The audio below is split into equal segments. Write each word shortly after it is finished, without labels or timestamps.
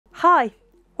Hi,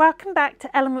 welcome back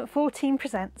to Element 14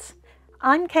 Presents.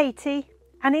 I'm Katie,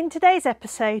 and in today's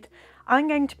episode I'm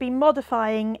going to be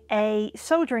modifying a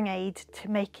soldering aid to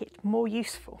make it more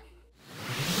useful.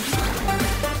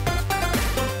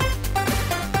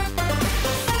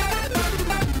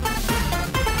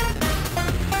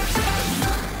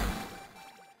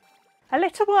 A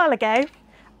little while ago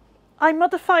I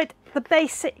modified the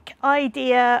basic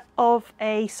idea of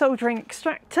a soldering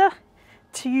extractor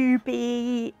to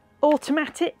be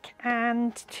automatic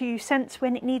and to sense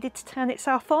when it needed to turn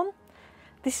itself on.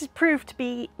 This has proved to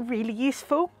be really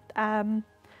useful. Probably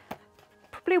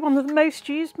one of the most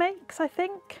used makes, I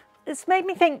think. It's made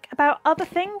me think about other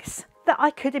things that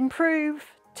I could improve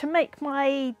to make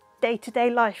my day-to-day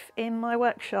life in my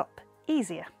workshop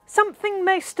easier. Something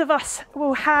most of us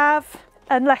will have,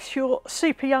 unless you're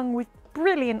super young with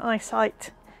brilliant eyesight,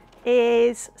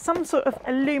 is some sort of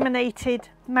illuminated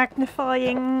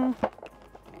magnifying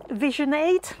vision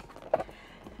aid.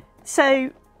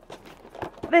 So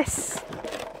this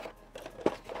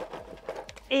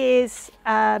is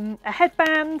a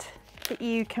headband that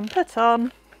you can put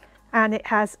on, and it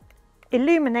has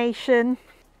illumination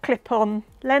clip-on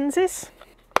lenses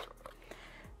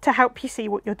to help you see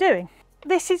what you're doing.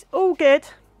 This is all good,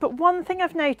 but one thing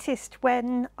I've noticed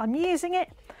when I'm using it,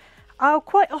 I'll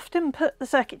quite often put the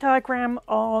circuit diagram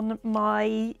on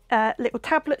my little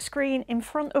tablet screen in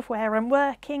front of where I'm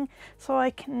working so I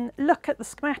can look at the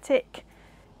schematic,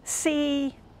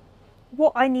 see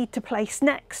what I need to place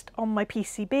next on my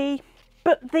PCB.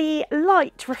 But the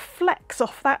light reflects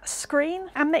off that screen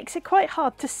and makes it quite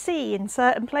hard to see in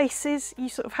certain places. You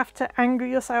sort of have to angle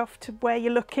yourself to where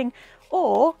you're looking,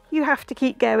 or you have to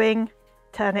keep going,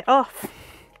 turn it off,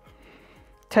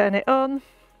 turn it on,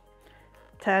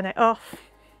 turn it off,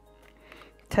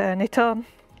 turn it on.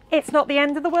 It's not the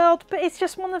end of the world, but it's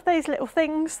just one of those little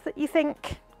things that you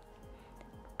think,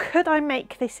 could I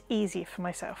make this easier for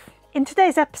myself? In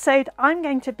today's episode, I'm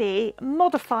going to be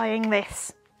modifying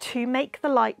this to make the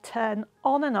light turn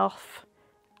on and off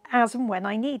as and when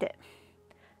I need it.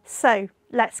 So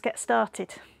let's get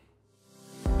started.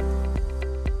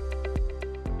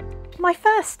 My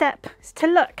first step is to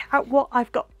look at what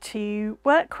I've got to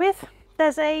work with.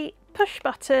 There's a push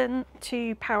button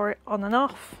to power it on and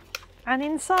off, and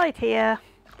inside here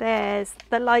there's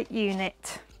the light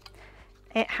unit.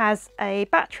 It has a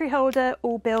battery holder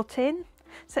all built in,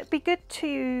 so it'd be good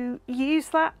to use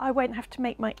that. I won't have to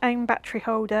make my own battery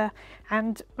holder,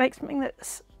 and make something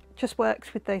that just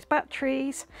works with those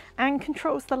batteries and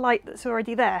controls the light that's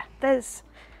already there. There's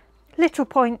little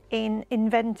point in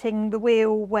inventing the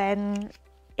wheel when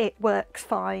it works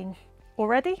fine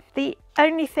already. The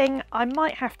only thing I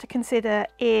might have to consider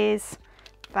is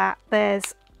that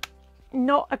there's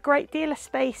not a great deal of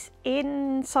space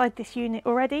inside this unit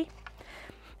already.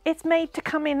 It's made to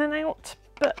come in and out,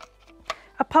 but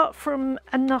apart from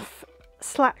enough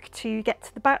slack to get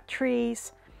to the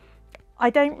batteries, I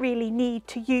don't really need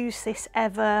to use this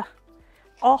ever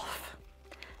off.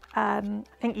 I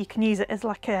think you can use it as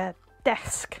like a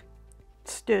desk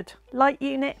stood light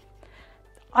unit.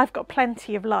 I've got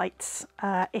plenty of lights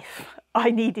if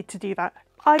I needed to do that.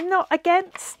 I'm not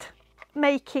against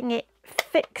making it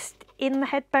fixed in the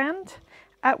headband,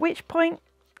 at which point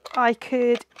I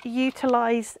could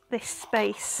utilise this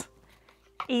space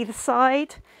either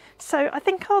side. So I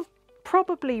think I'll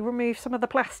probably remove some of the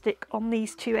plastic on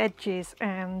these two edges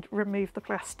and remove the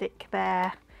plastic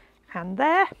there and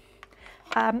there.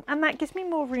 And that gives me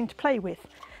more room to play with,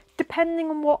 depending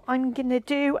on what I'm going to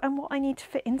do and what I need to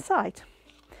fit inside.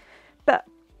 But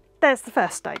there's the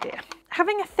first idea.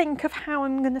 Having a think of how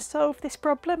I'm going to solve this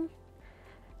problem,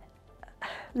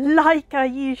 like I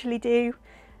usually do,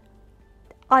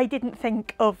 I didn't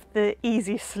think of the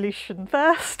easiest solution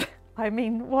first. I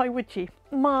mean, why would you?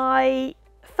 My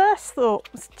first thought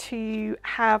was to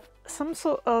have some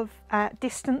sort of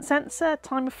distance sensor,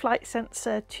 time of flight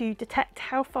sensor, to detect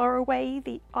how far away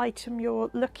the item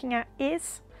you're looking at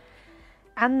is,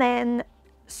 and then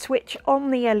switch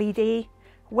on the LED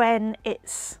when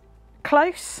it's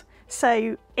close.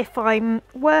 So if I'm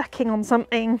working on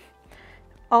something,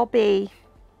 I'll be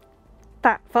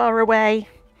that far away,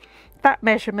 that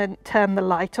measurement, turn the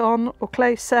light on or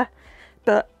closer,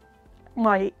 but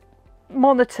my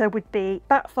monitor would be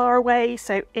that far away,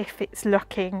 so if it's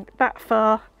looking that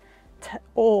far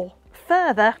or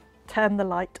further, turn the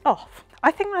light off. I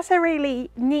think that's a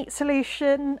really neat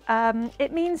solution.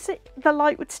 It means that the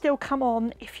light would still come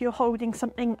on if you're holding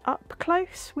something up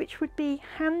close, which would be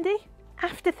handy.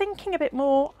 After thinking a bit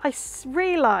more, I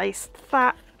realised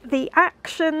that the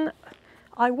action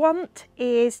I want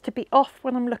is to be off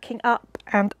when I'm looking up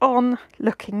and on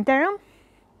looking down.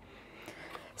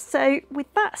 So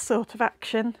with that sort of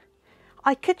action,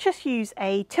 I could just use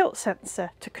a tilt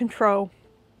sensor to control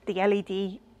the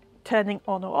LED turning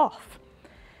on or off.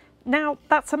 Now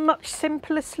that's a much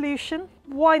simpler solution.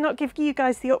 Why not give you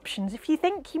guys the options? If you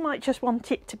think you might just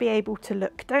want it to be able to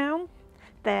look down,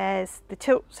 there's the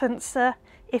tilt sensor.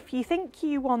 If you think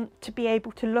you want to be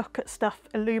able to look at stuff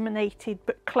illuminated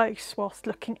but close whilst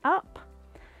looking up,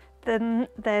 then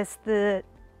there's the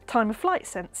time of flight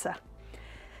sensor.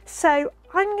 So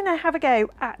I'm going to have a go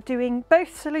at doing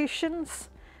both solutions,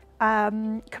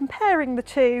 comparing the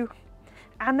two,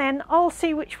 and then I'll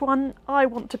see which one I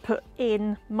want to put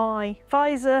in my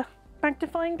visor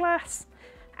magnifying glass,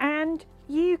 and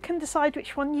you can decide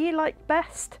which one you like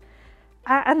best.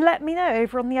 And let me know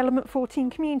over on the Element 14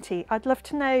 community. I'd love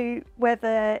to know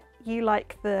whether you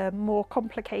like the more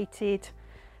complicated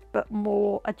but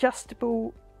more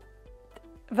adjustable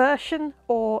version,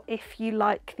 or if you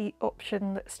like the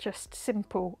option that's just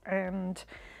simple and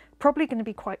probably going to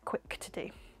be quite quick to do.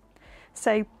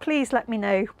 So please let me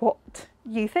know what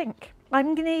you think.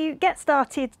 I'm going to get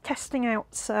started testing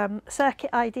out some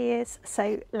circuit ideas,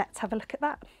 so let's have a look at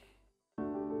that.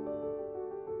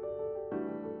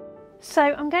 So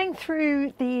I'm going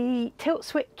through the tilt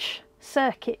switch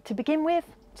circuit to begin with.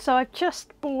 So I've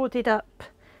just boarded up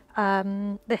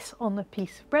this on a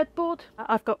piece of breadboard.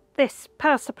 I've got this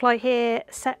power supply here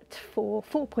set for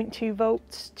 4.2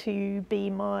 volts to be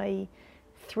my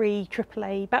 3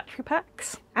 AAA battery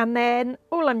packs. And then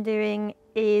all I'm doing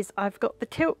is I've got the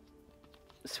tilt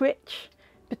switch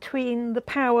between the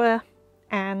power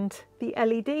and the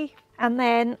LED. And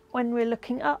then when we're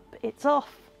looking up, it's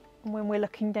off. And when we're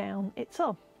looking down, it's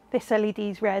on. This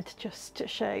LED's red, just to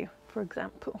show, for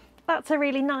example. That's a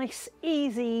really nice,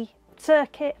 easy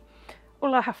circuit.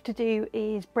 All I have to do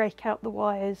is break out the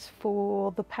wires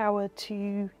for the power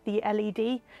to the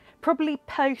LED, probably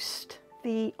post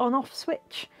the on-off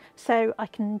switch, so I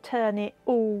can turn it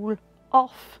all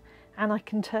off and I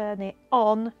can turn it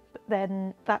on, but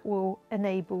then that will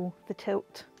enable the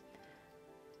tilt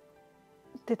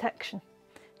detection.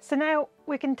 So now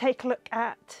we're going to take a look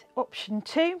at option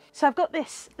 2. So I've got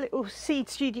this little Seed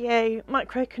Studio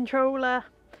microcontroller.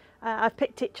 I've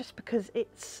picked it just because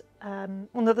it's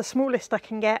one of the smallest I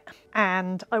can get,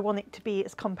 and I want it to be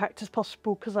as compact as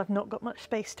possible because I've not got much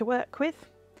space to work with.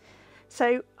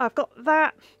 So I've got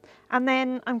that, and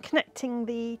then I'm connecting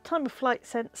the time of flight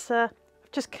sensor.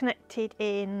 I've just connected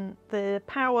in the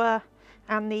power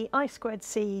and the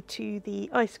I2C to the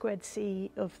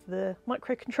I2C of the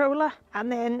microcontroller.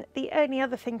 And then the only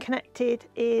other thing connected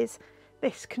is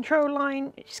this control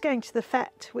line, which is going to the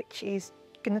FET, which is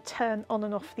going to turn on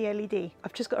and off the LED.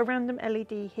 I've just got a random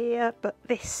LED here, but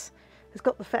this has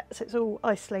got the FET, so it's all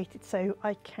isolated, so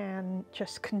I can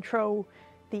just control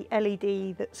the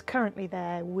LED that's currently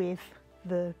there with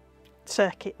the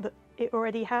circuit that it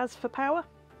already has for power.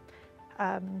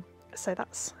 So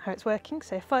that's how it's working.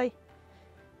 So if I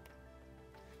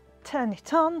turn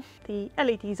it on, the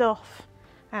LED's off,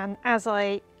 and as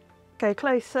I go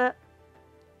closer,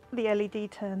 the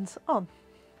LED turns on.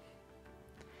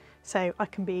 So I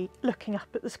can be looking up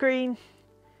at the screen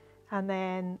and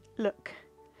then look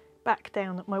back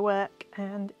down at my work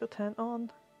and it'll turn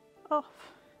on,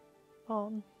 off,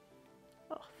 on,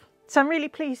 off. So I'm really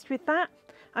pleased with that.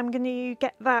 I'm going to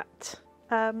get that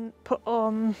put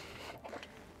on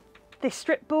this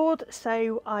strip board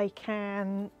so I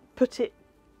can put it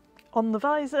on the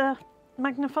visor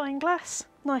magnifying glass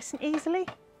nice and easily.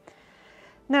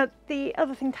 Now the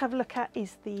other thing to have a look at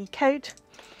is the code.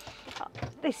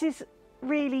 This is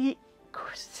really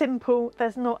simple,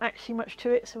 there's not actually much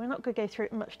to it, so we're not going to go through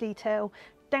it in much detail.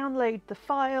 Download the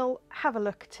file, have a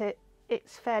look at it,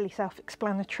 it's fairly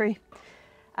self-explanatory.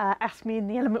 Ask me in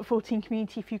the Element 14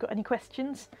 community if you've got any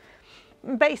questions.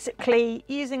 Basically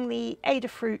using the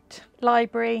Adafruit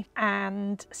library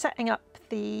and setting up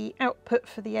the output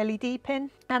for the LED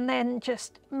pin, and then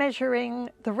just measuring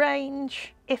the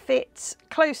range. If it's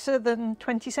closer than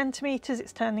 20 centimetres,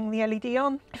 it's turning the LED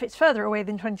on. If it's further away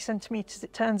than 20 centimetres,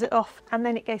 it turns it off, and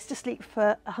then it goes to sleep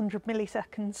for 100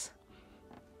 milliseconds,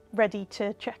 ready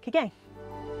to check again.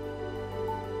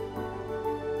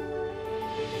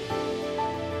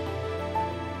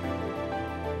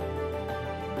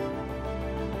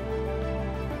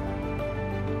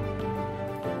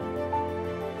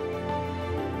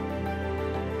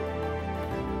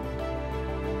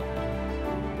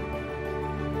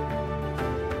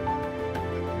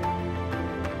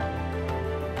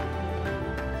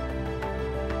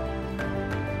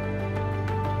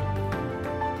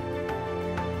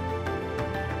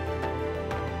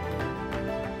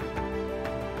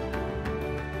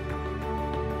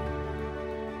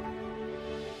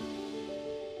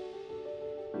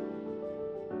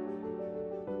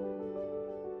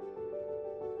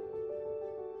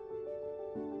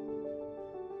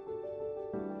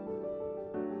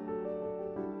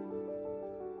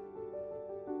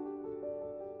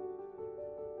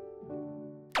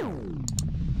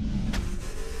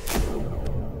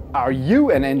 Are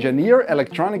you an engineer,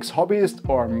 electronics hobbyist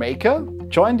or maker?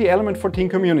 Join the Element 14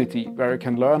 community, where you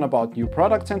can learn about new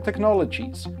products and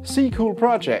technologies, see cool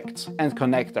projects, and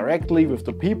connect directly with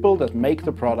the people that make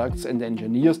the products and the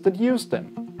engineers that use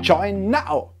them. Join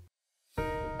now!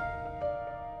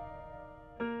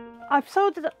 I've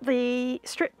soldered up the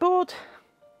strip board.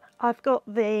 I've got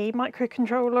the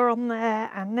microcontroller on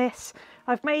there and this.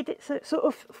 I've made it so it sort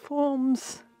of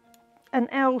forms an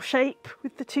L shape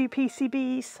with the two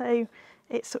PCBs, so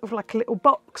it's sort of like a little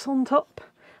box on top.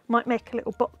 Might make a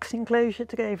little box enclosure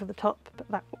to go over the top, but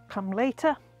that will come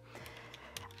later.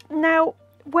 Now,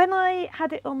 when I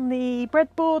had it on the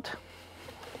breadboard,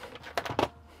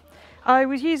 I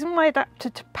was using my adapter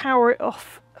to power it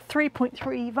off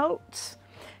 3.3 volts,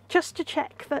 just to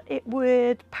check that it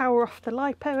would power off the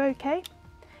LiPo okay.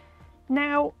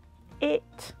 Now,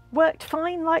 it worked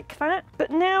fine like that, but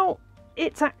now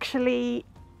it's actually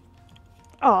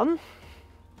on.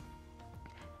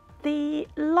 The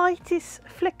light is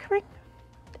flickering.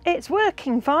 It's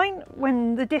working fine.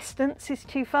 When the distance is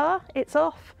too far, it's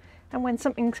off, and when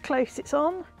something's close, it's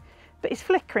on, but it's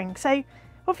flickering. So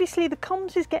obviously the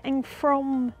comms is getting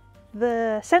from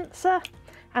the sensor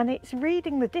and it's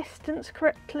reading the distance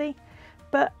correctly,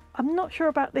 but I'm not sure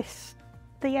about this,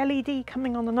 the LED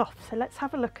coming on and off, so let's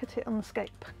have a look at it on the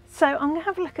scope. So I'm going to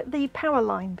have a look at the power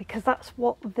line because that's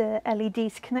what the LED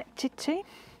is connected to.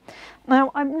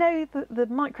 Now I know that the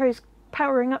micro's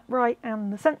powering up right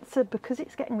and the sensor because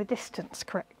it's getting the distance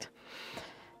correct.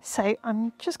 So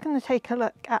I'm just going to take a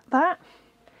look at that.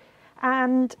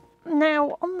 And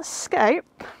now on the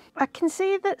scope, I can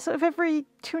see that sort of every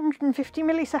 250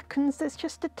 milliseconds there's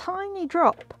just a tiny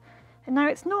drop. And now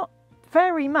it's not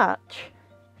very much,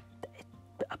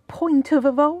 a point of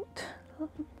a volt,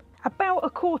 about a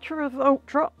quarter of a volt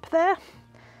drop there.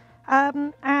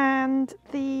 And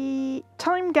the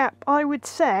time gap, I would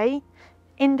say,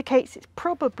 indicates it's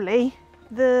probably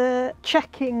the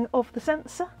checking of the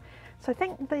sensor. So I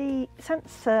think the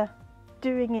sensor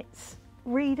doing its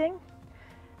reading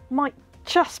might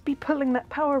just be pulling that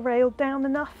power rail down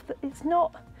enough that it's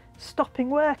not stopping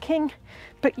working,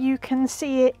 but you can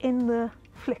see it in the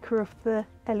flicker of the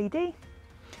LED.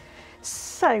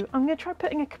 So I'm going to try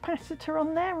putting a capacitor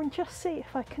on there and just see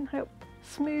if I can help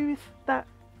smooth that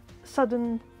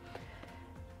sudden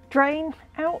drain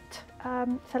out.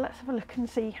 So let's have a look and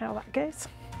see how that goes.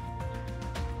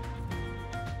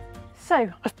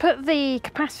 So I've put the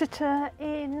capacitor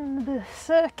in the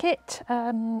circuit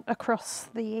across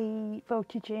the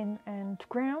voltage in and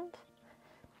ground,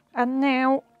 and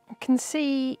now you can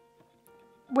see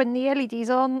when the LED's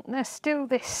on there's still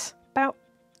this about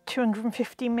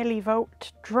 250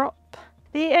 millivolt drop.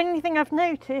 The only thing I've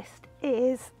noticed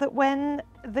is that when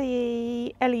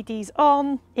the LED's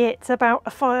on, it's about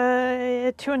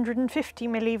a 250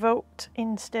 millivolt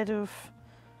instead of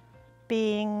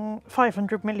being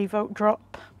 500 millivolt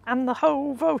drop, and the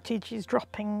whole voltage is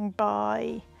dropping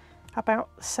by about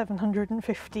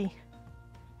 750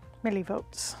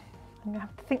 millivolts. I'm going to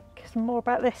have to think some more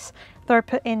about this. Though I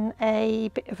put in a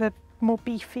bit of a more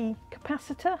beefy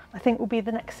capacitor, I think will be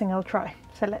the next thing I'll try.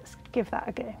 So let's give that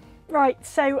a go. Right,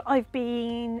 so I've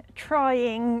been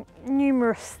trying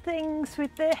numerous things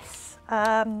with this.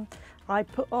 I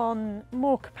put on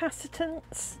more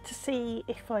capacitance to see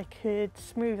if I could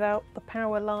smooth out the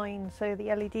power line so the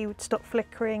LED would stop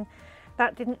flickering.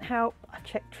 That didn't help. I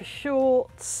checked for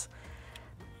shorts.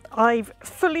 I've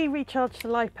fully recharged the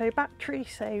LiPo battery,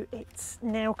 so it's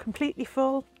now completely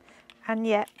full, and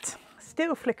yet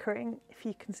still flickering, if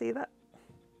you can see that.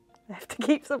 I have to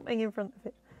keep something in front of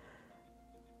it.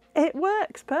 It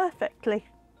works perfectly.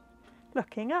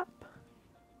 Looking up,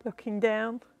 looking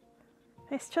down,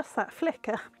 it's just that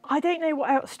flicker. I don't know what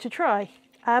else to try.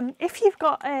 If you've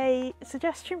got a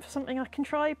suggestion for something I can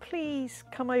try, please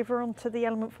come over onto the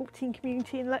Element 14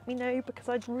 community and let me know, because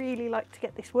I'd really like to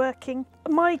get this working.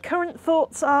 My current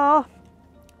thoughts are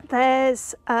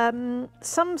there's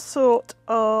some sort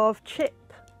of chip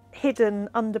hidden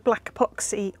under black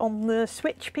epoxy on the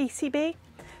switch PCB.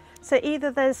 So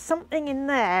either there's something in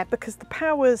there because the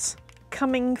power's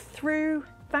coming through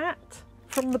that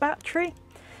from the battery.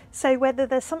 So whether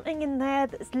there's something in there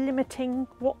that's limiting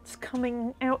what's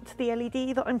coming out to the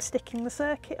LED that I'm sticking the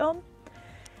circuit on,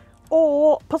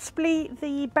 or possibly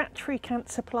the battery can't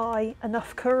supply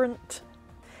enough current.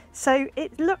 So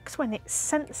it looks when it's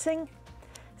sensing.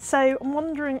 So I'm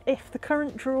wondering if the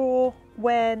current draw,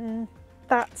 when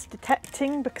that's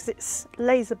detecting, because it's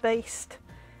laser based,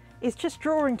 is just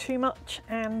drawing too much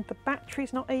and the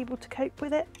battery's not able to cope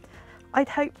with it. I'd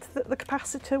hoped that the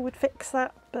capacitor would fix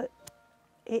that, but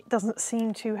it doesn't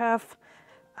seem to have.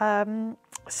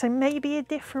 So maybe a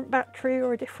different battery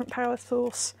or a different power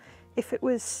source. If it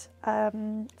was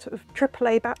sort of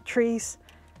AAA batteries,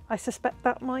 I suspect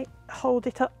that might hold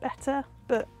it up better,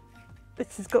 but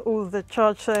this has got all the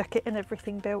charge circuit and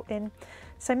everything built in.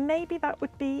 So maybe that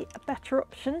would be a better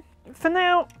option. For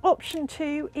now, option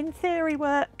 2 in theory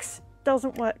works,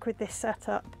 doesn't work with this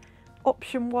setup.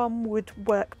 Option 1 would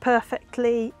work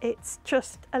perfectly. It's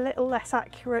just a little less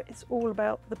accurate. It's all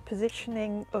about the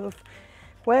positioning of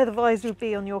where the visor would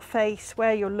be on your face,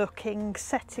 where you're looking,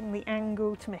 setting the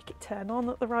angle to make it turn on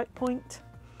at the right point.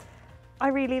 I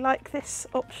really like this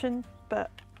option,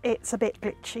 but it's a bit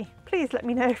glitchy. Please let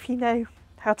me know if you know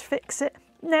how to fix it.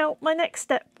 Now, my next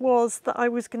step was that I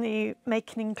was going to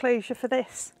make an enclosure for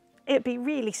this. It'd be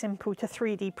really simple to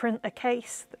 3D print a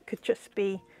case that could just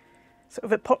be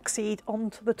sort of epoxied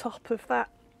onto the top of that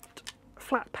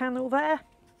flat panel there.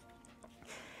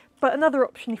 But another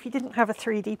option, if you didn't have a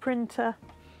 3D printer,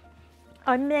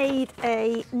 I made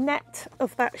a net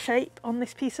of that shape on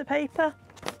this piece of paper.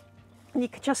 And you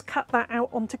could just cut that out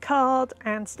onto card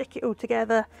and stick it all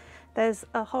together. There's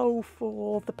a hole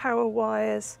for the power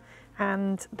wires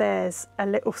and there's a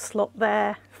little slot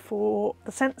there for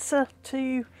the sensor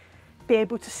to be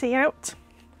able to see out.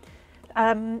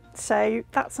 So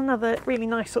that's another really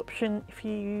nice option if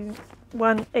you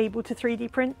weren't able to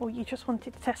 3D print or you just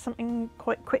wanted to test something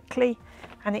quite quickly,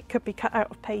 and it could be cut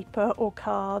out of paper or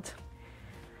card,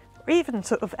 or even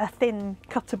sort of a thin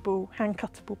cuttable, hand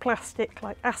cuttable plastic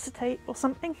like acetate or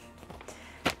something.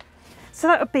 So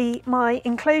that would be my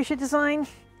enclosure design.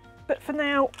 But for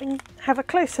now, we can have a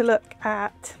closer look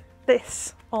at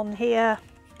this on here.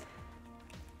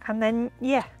 And then,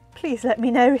 yeah, please let me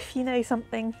know if you know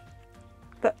something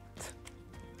that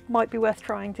might be worth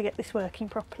trying to get this working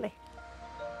properly.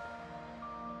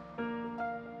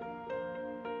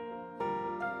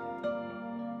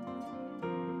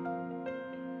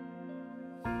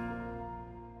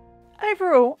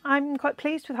 Overall, I'm quite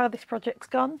pleased with how this project's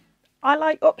gone. I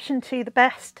like option 2 the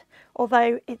best,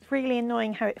 although it's really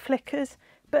annoying how it flickers,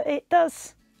 but it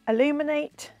does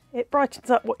illuminate, it brightens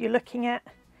up what you're looking at.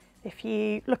 If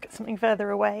you look at something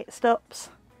further away, it stops.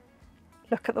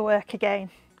 Look at the work again,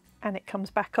 and it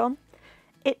comes back on.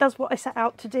 It does what I set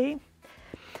out to do.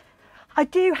 I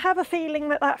do have a feeling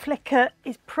that that flicker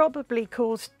is probably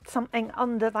caused something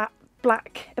under that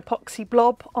black epoxy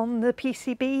blob on the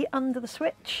PCB under the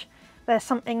switch. There's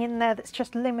something in there that's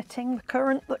just limiting the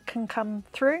current that can come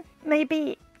through.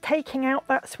 Maybe taking out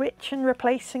that switch and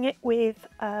replacing it with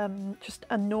just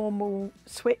a normal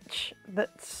switch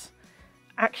that's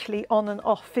actually on and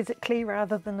off physically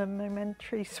rather than a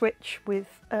momentary switch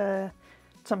with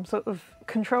some sort of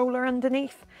controller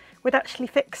underneath would actually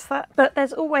fix that. But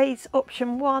there's always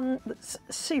option 1 that's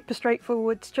super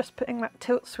straightforward, it's just putting that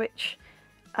tilt switch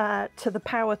to the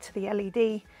power to the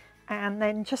LED and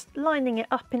then just lining it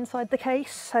up inside the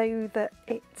case so that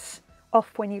it's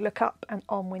off when you look up and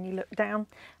on when you look down,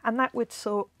 and that would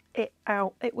sort it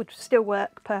out. It would still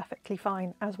work perfectly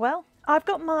fine as well. I've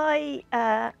got my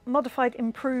modified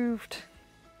improved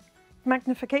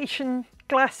magnification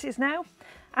glasses now,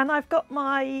 and I've got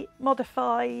my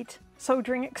modified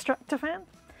soldering extractor fan.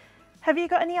 Have you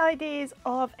got any ideas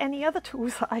of any other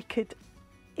tools that I could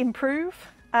improve,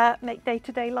 make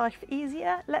day-to-day life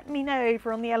easier? Let me know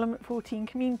over on the Element 14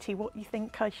 community what you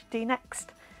think I should do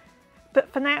next.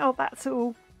 But for now, that's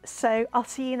all. So I'll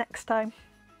see you next time.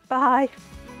 Bye.